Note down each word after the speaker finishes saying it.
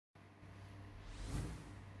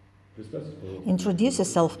Introduce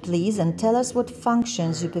yourself, please, and tell us what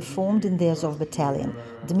functions you performed in the Azov battalion.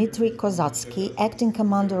 Dmitry Kozatsky, acting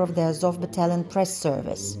commander of the Azov battalion press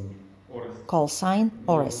service. Call sign,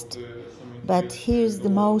 Orest. But here's the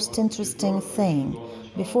most interesting thing.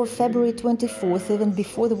 Before February 24th, even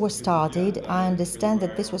before the war started, I understand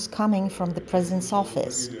that this was coming from the president's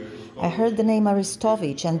office. I heard the name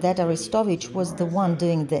Arestovich, and that Arestovich was the one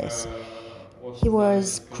doing this. He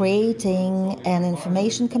was creating an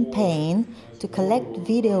information campaign to collect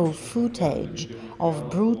video footage of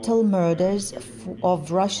brutal murders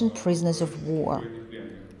of Russian prisoners of war.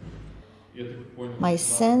 My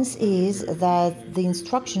sense is that the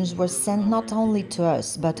instructions were sent not only to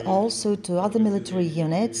us, but also to other military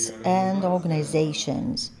units and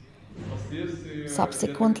organizations.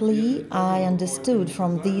 Subsequently, I understood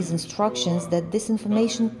from these instructions that this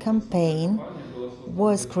information campaign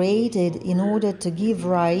was created in order to give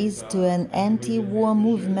rise to an anti-war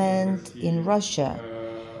movement in Russia,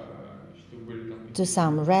 to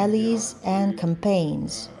some rallies and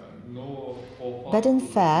campaigns. But in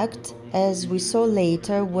fact, as we saw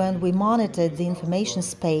later when we monitored the information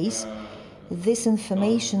space, this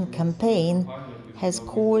information campaign has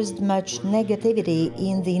caused much negativity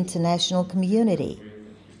in the international community,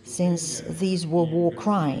 since these were war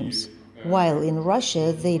crimes, while in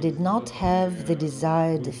Russia they did not have the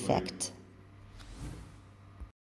desired effect.